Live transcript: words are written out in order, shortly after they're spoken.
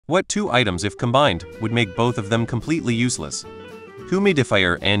What two items, if combined, would make both of them completely useless?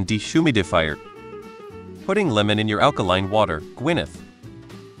 Humidifier and dehumidifier. Putting lemon in your alkaline water, Gwyneth.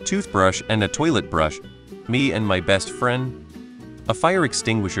 Toothbrush and a toilet brush, me and my best friend. A fire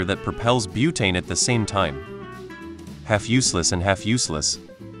extinguisher that propels butane at the same time. Half useless and half useless.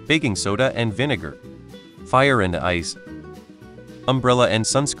 Baking soda and vinegar. Fire and ice. Umbrella and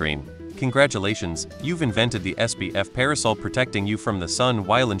sunscreen. Congratulations, you've invented the SPF parasol protecting you from the sun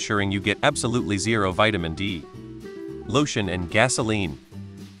while ensuring you get absolutely zero vitamin D. Lotion and gasoline.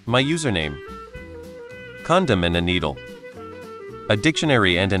 My username. Condom and a needle. A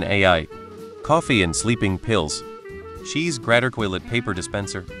dictionary and an AI. Coffee and sleeping pills. Cheese grater toilet paper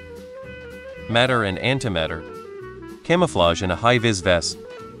dispenser. Matter and antimatter. Camouflage and a high-vis vest.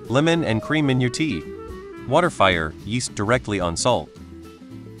 Lemon and cream in your tea. Water fire, yeast directly on salt.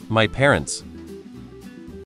 My parents.